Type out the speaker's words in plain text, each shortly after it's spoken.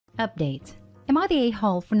Update. Am I the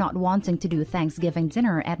a-hole for not wanting to do Thanksgiving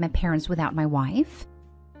dinner at my parents' without my wife?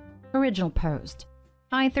 Original post.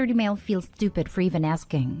 I, 30 male, feel stupid for even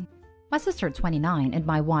asking. My sister, 29, and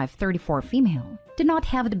my wife, 34 female, did not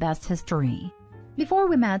have the best history. Before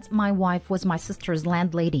we met, my wife was my sister's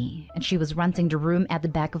landlady, and she was renting the room at the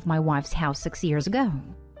back of my wife's house 6 years ago.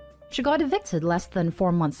 She got evicted less than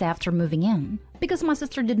 4 months after moving in because my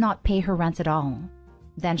sister did not pay her rent at all.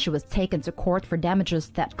 Then she was taken to court for damages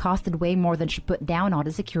that costed way more than she put down on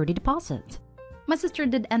a security deposit. My sister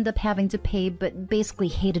did end up having to pay, but basically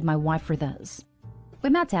hated my wife for this. We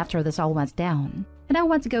met after this all went down, and I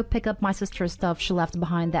went to go pick up my sister's stuff she left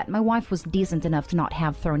behind that my wife was decent enough to not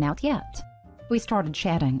have thrown out yet. We started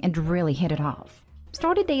chatting and really hit it off.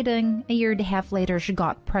 Started dating. A year and a half later, she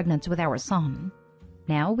got pregnant with our son.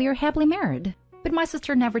 Now we are happily married, but my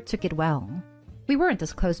sister never took it well. We weren't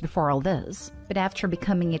as close before all this, but after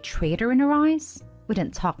becoming a traitor in her eyes, we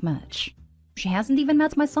didn't talk much. She hasn't even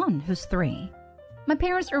met my son, who's 3. My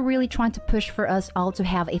parents are really trying to push for us all to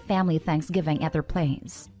have a family Thanksgiving at their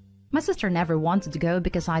place. My sister never wanted to go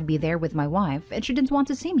because I'd be there with my wife, and she didn't want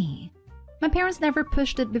to see me. My parents never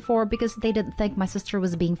pushed it before because they didn't think my sister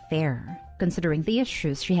was being fair, considering the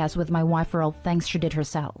issues she has with my wife for all things she did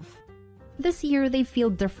herself. This year, they feel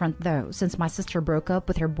different though, since my sister broke up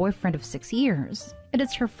with her boyfriend of 6 years, and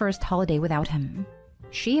it's her first holiday without him.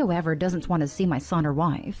 She, however, doesn't want to see my son or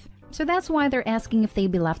wife, so that's why they're asking if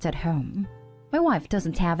they'd be left at home. My wife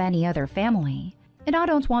doesn't have any other family, and I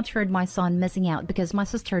don't want her and my son missing out because my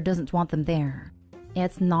sister doesn't want them there.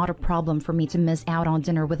 It's not a problem for me to miss out on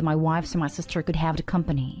dinner with my wife so my sister could have the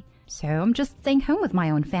company, so I'm just staying home with my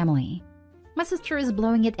own family. My sister is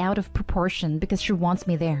blowing it out of proportion because she wants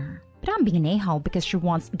me there, but I'm being an a-hole because she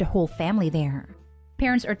wants the whole family there.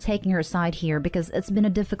 Parents are taking her side here because it's been a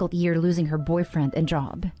difficult year losing her boyfriend and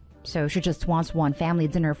job, so she just wants one family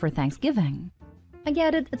dinner for Thanksgiving. I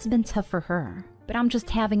get it, it's been tough for her, but I'm just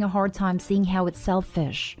having a hard time seeing how it's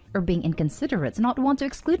selfish or being inconsiderate to not want to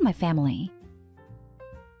exclude my family.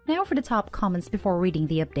 Now for the top comments before reading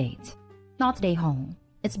the update. Not today, home.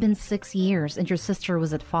 It's been 6 years and your sister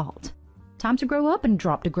was at fault. Time to grow up and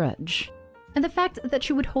drop the grudge. And the fact that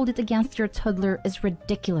she would hold it against your toddler is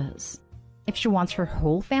ridiculous. If she wants her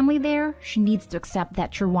whole family there, she needs to accept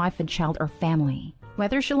that your wife and child are family,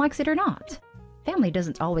 whether she likes it or not. Family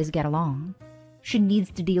doesn't always get along. She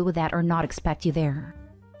needs to deal with that or not expect you there.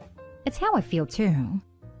 It's how I feel too.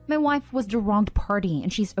 My wife was the wronged party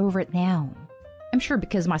and she's over it now. I'm sure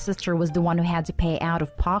because my sister was the one who had to pay out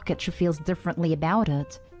of pocket, she feels differently about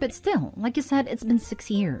it. But still, like you said, it's been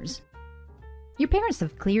 6 years. Your parents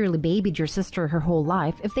have clearly babied your sister her whole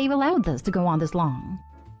life if they've allowed this to go on this long.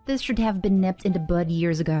 This should have been nipped in the bud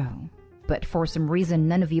years ago. But for some reason,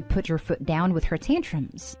 none of you put your foot down with her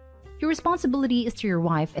tantrums. Your responsibility is to your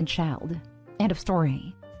wife and child. End of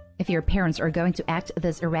story. If your parents are going to act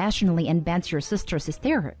this irrationally and bend to your sister's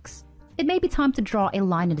hysterics, it may be time to draw a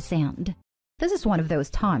line in the sand. This is one of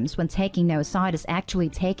those times when taking no side is actually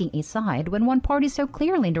taking a side when one party is so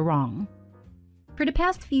clearly in the wrong. For the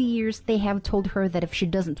past few years, they have told her that if she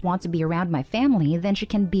doesn't want to be around my family, then she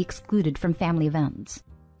can be excluded from family events.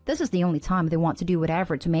 This is the only time they want to do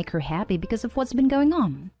whatever to make her happy because of what's been going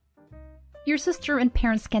on. Your sister and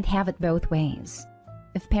parents can't have it both ways.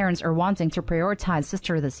 If parents are wanting to prioritize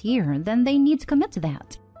sister this year, then they need to commit to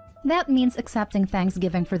that. That means accepting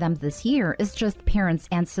Thanksgiving for them this year is just parents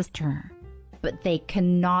and sister. But they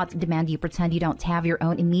cannot demand you pretend you don't have your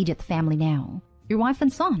own immediate family now, your wife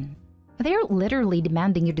and son. They're literally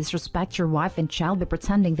demanding you disrespect your wife and child by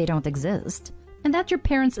pretending they don't exist, and that your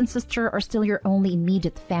parents and sister are still your only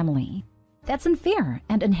immediate family. That's unfair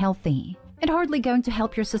and unhealthy, and hardly going to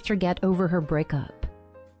help your sister get over her breakup.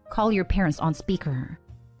 Call your parents on speaker.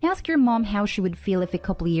 Ask your mom how she would feel if a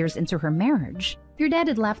couple years into her marriage, your dad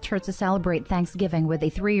had left her to celebrate Thanksgiving with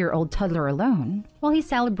a 3-year-old toddler alone, while he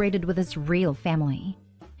celebrated with his real family.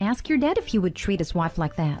 Ask your dad if he would treat his wife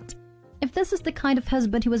like that, if this is the kind of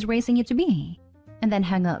husband he was raising you to be, and then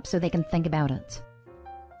hang up so they can think about it.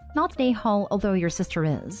 Not a hole, although your sister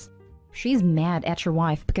is. She's mad at your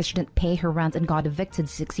wife because she didn't pay her rent and got evicted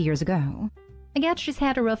 6 years ago. I guess she's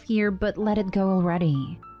had a rough year, but let it go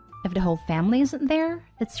already. If the whole family isn't there,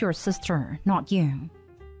 it's your sister, not you.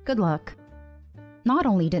 Good luck. Not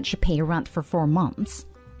only didn't she pay rent for 4 months,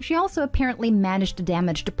 she also apparently managed to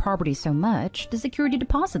damage the property so much the security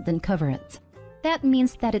deposit didn't cover it. That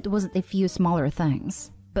means that it wasn't a few smaller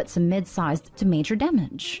things, but some mid-sized to major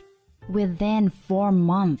damage. Within 4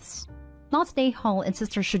 months. Not a hole and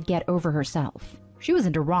sister should get over herself. She was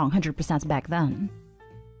in the wrong 100% back then.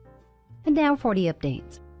 And now for the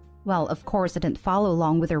update. Well, of course I didn't follow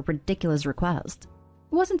along with her ridiculous request.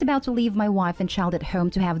 I wasn't about to leave my wife and child at home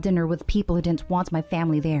to have dinner with people who didn't want my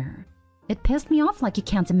family there. It pissed me off like you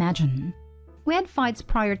can't imagine. We had fights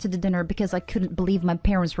prior to the dinner because I couldn't believe my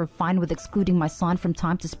parents were fine with excluding my son from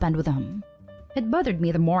time to spend with them. It bothered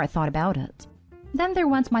me the more I thought about it. Then there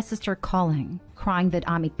went my sister calling, crying that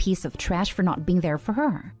I'm a piece of trash for not being there for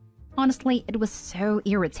her. Honestly, it was so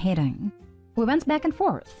irritating. We went back and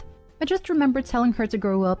forth. I just remember telling her to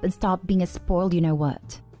grow up and stop being a spoiled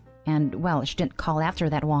you-know-what. And, well, she didn't call after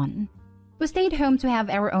that one. We stayed home to have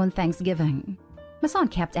our own Thanksgiving. My son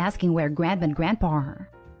kept asking where Grandma and Grandpa are.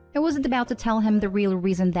 I wasn't about to tell him the real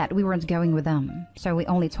reason that we weren't going with them, so we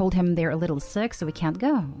only told him they're a little sick so we can't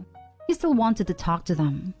go. He still wanted to talk to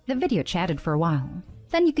them. The video chatted for a while.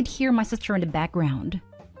 Then you could hear my sister in the background.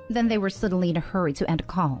 Then they were suddenly in a hurry to end a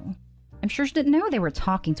call. I'm sure she didn't know they were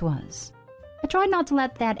talking to us. I tried not to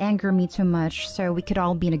let that anger me too much so we could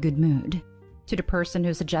all be in a good mood. To the person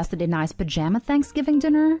who suggested a nice pajama Thanksgiving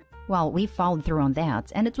dinner, well, we followed through on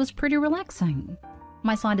that and it was pretty relaxing.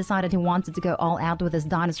 My son decided he wanted to go all out with his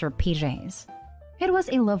dinosaur PJs. It was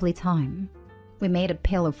a lovely time. We made a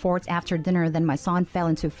pillow fort after dinner, then my son fell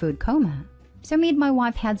into a food coma. So me and my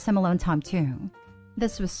wife had some alone time too.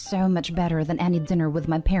 This was so much better than any dinner with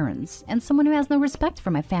my parents and someone who has no respect for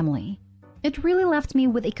my family. It really left me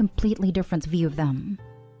with a completely different view of them.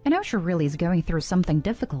 I know she really is going through something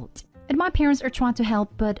difficult, and my parents are trying to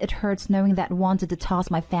help, but it hurts knowing that I wanted to toss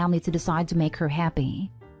my family to decide to make her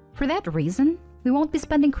happy. For that reason, we won't be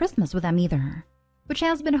spending Christmas with them either. Which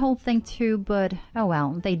has been a whole thing too, but oh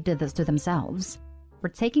well, they did this to themselves. We're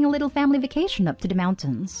taking a little family vacation up to the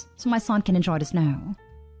mountains, so my son can enjoy the snow.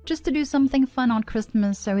 Just to do something fun on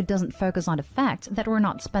Christmas so it doesn't focus on the fact that we're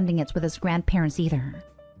not spending it with his grandparents either.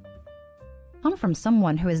 I'm from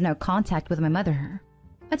someone who has no contact with my mother.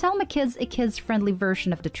 I tell my kids a kids-friendly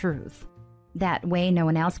version of the truth. That way no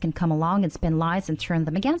one else can come along and spin lies and turn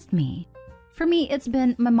them against me. For me, it's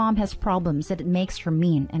been my mom has problems that it makes her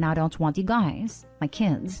mean and I don't want you guys, my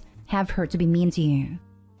kids, have her to be mean to you.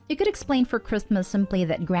 You could explain for Christmas simply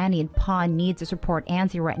that Granny and Pa need to support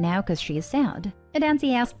Auntie right now because she is sad. And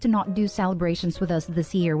Auntie asked to not do celebrations with us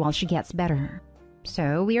this year while she gets better.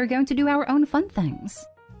 So we are going to do our own fun things.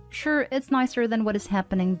 Sure, it's nicer than what is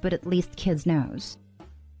happening, but at least kids knows.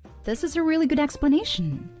 This is a really good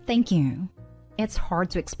explanation. Thank you. It's hard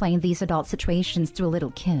to explain these adult situations to a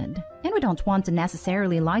little kid, and we don't want to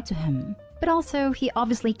necessarily lie to him. But also, he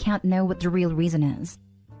obviously can't know what the real reason is.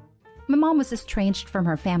 My mom was estranged from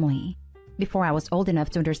her family. Before I was old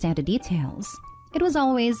enough to understand the details, it was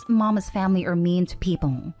always, Mama's family are mean to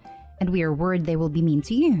people, and we are worried they will be mean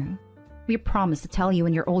to you. We promise to tell you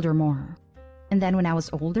when you're older more. And then when I was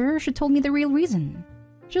older, she told me the real reason.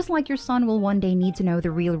 Just like your son will one day need to know the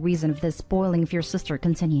real reason of this spoiling if your sister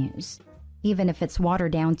continues. Even if it's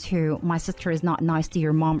watered down to, my sister is not nice to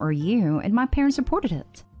your mom or you, and my parents supported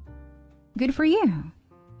it. Good for you.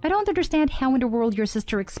 I don't understand how in the world your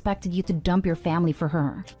sister expected you to dump your family for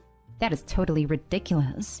her. That is totally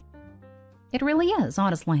ridiculous. It really is,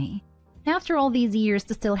 honestly. After all these years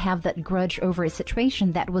to still have that grudge over a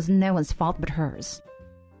situation that was no one's fault but hers.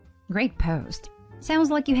 Great post. Sounds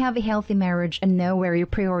like you have a healthy marriage and know where your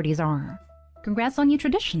priorities are. Congrats on your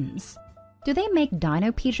traditions. Do they make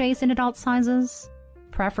dino PJs in adult sizes?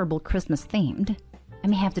 Preferable Christmas themed. I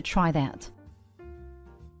may have to try that.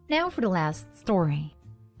 Now for the last story.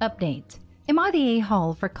 Update. Am I the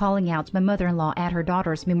a-hole for calling out my mother-in-law at her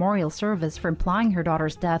daughter's memorial service for implying her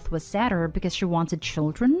daughter's death was sadder because she wanted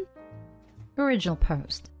children? Original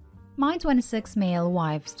post. My 26 male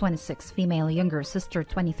wife's 26 female younger sister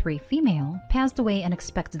 23 female passed away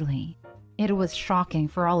unexpectedly. It was shocking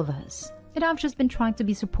for all of us, and I've just been trying to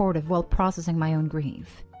be supportive while processing my own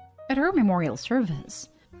grief. At her memorial service,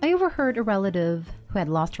 I overheard a relative who had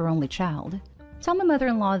lost her only child tell my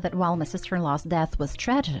mother-in-law that while my sister-in-law's death was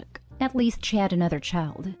tragic, at least she had another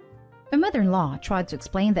child. My mother-in-law tried to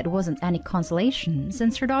explain that it wasn't any consolation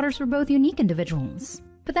since her daughters were both unique individuals.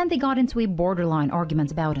 But then they got into a borderline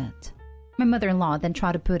argument about it. My mother-in-law then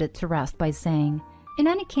tried to put it to rest by saying, in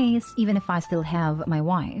any case, even if I still have my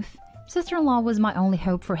wife, sister-in-law was my only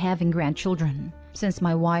hope for having grandchildren, since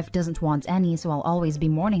my wife doesn't want any, so I'll always be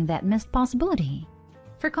mourning that missed possibility.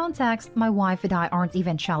 For context, my wife and I aren't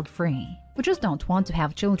even child-free. We just don't want to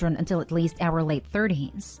have children until at least our late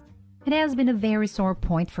 30s. It has been a very sore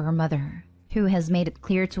point for her mother, who has made it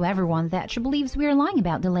clear to everyone that she believes we are lying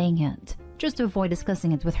about delaying it, just to avoid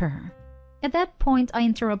discussing it with her. At that point, I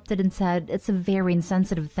interrupted and said it's a very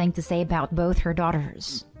insensitive thing to say about both her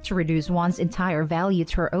daughters, to reduce one's entire value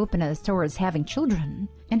to her openness towards having children,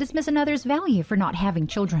 and dismiss another's value for not having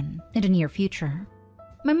children in the near future.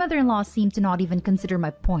 My mother-in-law seemed to not even consider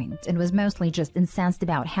my point and was mostly just incensed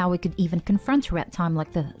about how I could even confront her at a time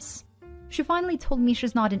like this. She finally told me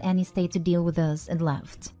she's not in any state to deal with this and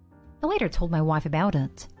left. I later told my wife about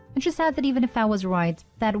it, and she said that even if I was right,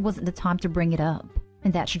 that wasn't the time to bring it up,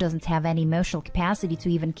 and that she doesn't have any emotional capacity to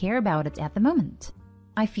even care about it at the moment.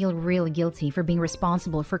 I feel really guilty for being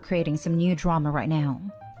responsible for creating some new drama right now,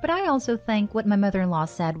 but I also think what my mother-in-law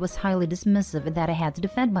said was highly dismissive and that I had to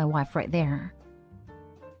defend my wife right there.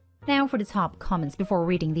 Now for the top comments before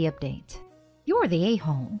reading the update. You're the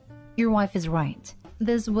a-hole. Your wife is right.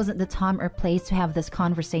 This wasn't the time or place to have this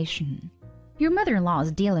conversation. Your mother-in-law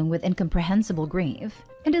is dealing with incomprehensible grief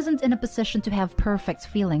and isn't in a position to have perfect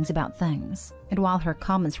feelings about things. And while her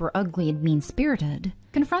comments were ugly and mean-spirited,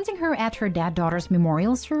 confronting her at her dad-daughter's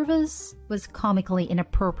memorial service was comically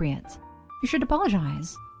inappropriate. You should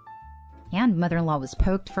apologize. And mother-in-law was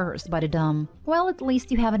poked first by the dumb, "Well, at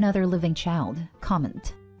least you have another living child"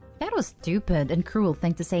 comment. That was stupid and cruel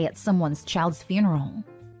thing to say at someone's child's funeral.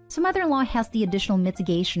 So mother-in-law has the additional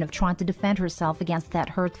mitigation of trying to defend herself against that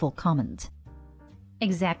hurtful comment.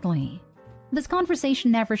 Exactly. This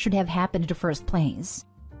conversation never should have happened in the first place.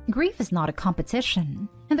 Grief is not a competition,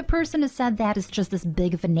 and the person who said that is just as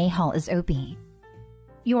big of an a-hole as Opie.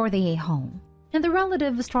 You're the a-hole, and the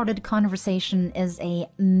relative who started the conversation is a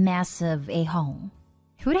massive a-hole.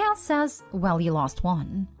 Who the hell says, "Well, you lost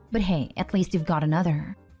one, but hey, at least you've got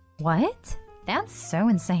another"? What? That's so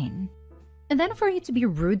insane. And then for you to be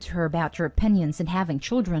rude to her about your opinions and having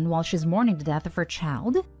children while she's mourning the death of her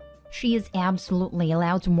child? She is absolutely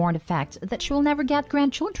allowed to mourn the fact that she will never get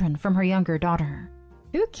grandchildren from her younger daughter.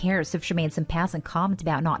 Who cares if she made some passing comment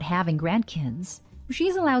about not having grandkids?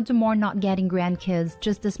 She's allowed to mourn not getting grandkids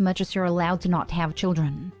just as much as you're allowed to not have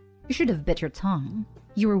children. You should have bit your tongue.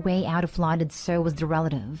 You were way out of line and so was the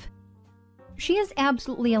relative. She is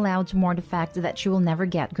absolutely allowed to mourn the fact that she will never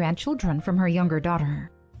get grandchildren from her younger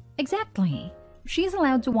daughter. Exactly. She's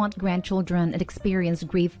allowed to want grandchildren and experience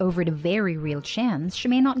grief over the very real chance she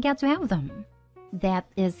may not get to have them. That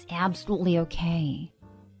is absolutely okay.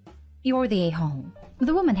 You're the a-hole.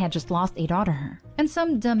 The woman had just lost a daughter, and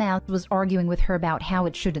some dumbass was arguing with her about how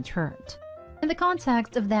it shouldn't hurt. In the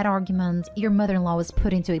context of that argument, your mother-in-law was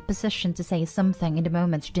put into a position to say something in the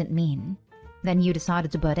moment she didn't mean. Then you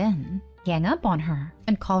decided to butt in, gang up on her,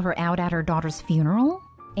 and call her out at her daughter's funeral?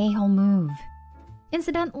 A-hole move.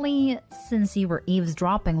 Incidentally, since you were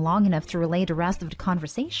eavesdropping long enough to relay the rest of the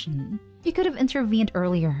conversation, you could have intervened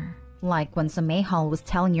earlier, like when some a-hole was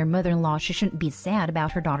telling your mother-in-law she shouldn't be sad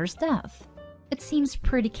about her daughter's death. It seems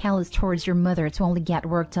pretty callous towards your mother to only get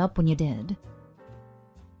worked up when you did.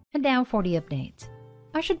 And now for the update.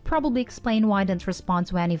 I should probably explain why I didn't respond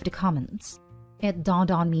to any of the comments. It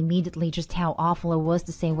dawned on me immediately just how awful it was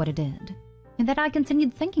to say what I did, and that I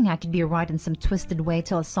continued thinking I could be right in some twisted way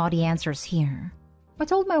till I saw the answers here. I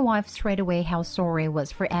told my wife straight away how sorry I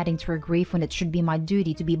was for adding to her grief when it should be my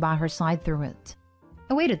duty to be by her side through it.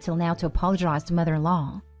 I waited till now to apologize to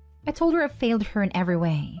mother-in-law. I told her I failed her in every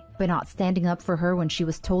way, by not standing up for her when she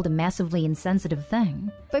was told a massively insensitive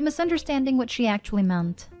thing, by misunderstanding what she actually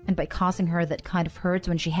meant, and by causing her that kind of hurt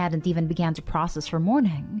when she hadn't even began to process her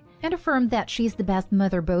mourning, and affirmed that she's the best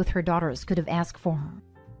mother both her daughters could have asked for.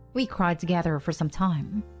 We cried together for some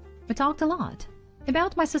time. We talked a lot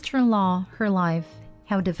about my sister-in-law, her life,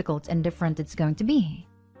 how difficult and different it's going to be.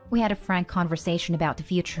 We had a frank conversation about the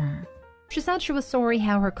future. She said she was sorry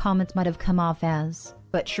how her comments might have come off as,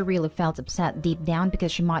 but she really felt upset deep down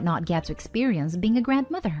because she might not get to experience being a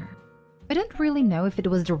grandmother. I didn't really know if it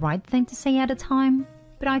was the right thing to say at the time,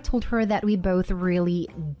 but I told her that we both really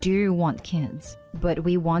do want kids, but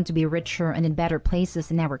we want to be richer and in better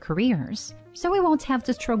places in our careers, so we won't have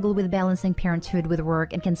to struggle with balancing parenthood with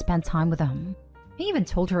work and can spend time with them. I even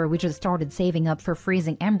told her we just started saving up for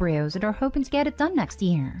freezing embryos and are hoping to get it done next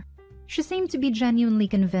year. She seemed to be genuinely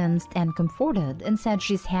convinced and comforted and said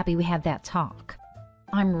she's happy we had that talk.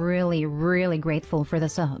 I'm really, really grateful for the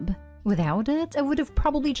sub. Without it, I would have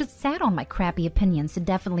probably just sat on my crappy opinions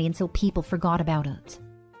indefinitely until people forgot about it.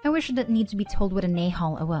 I wish I didn't need to be told what a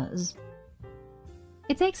a-hole I was.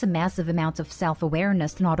 It takes a massive amount of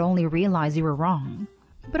self-awareness to not only realize you were wrong,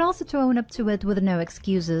 but also to own up to it with no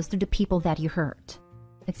excuses to the people that you hurt.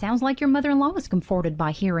 It sounds like your mother-in-law was comforted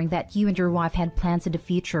by hearing that you and your wife had plans in the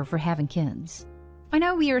future for having kids. I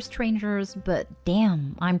know we are strangers, but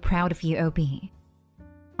damn, I'm proud of you, Opie.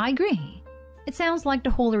 I agree. It sounds like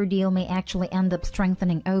the whole ordeal may actually end up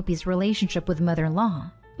strengthening Opie's relationship with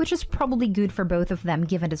mother-in-law, which is probably good for both of them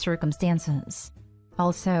given the circumstances.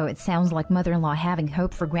 Also, it sounds like mother-in-law having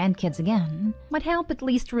hope for grandkids again might help at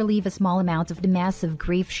least relieve a small amount of the massive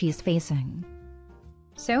grief she is facing.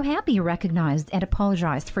 So happy you recognized and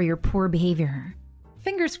apologized for your poor behavior.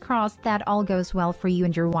 Fingers crossed that all goes well for you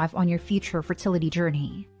and your wife on your future fertility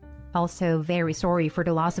journey. Also, very sorry for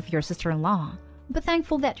the loss of your sister-in-law, but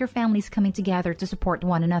thankful that your family's coming together to support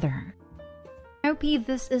one another. OP,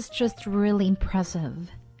 this is just really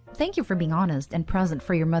impressive. Thank you for being honest and present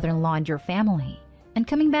for your mother-in-law and your family, and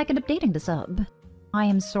coming back and updating the sub. I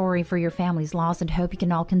am sorry for your family's loss and hope you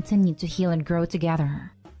can all continue to heal and grow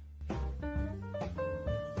together.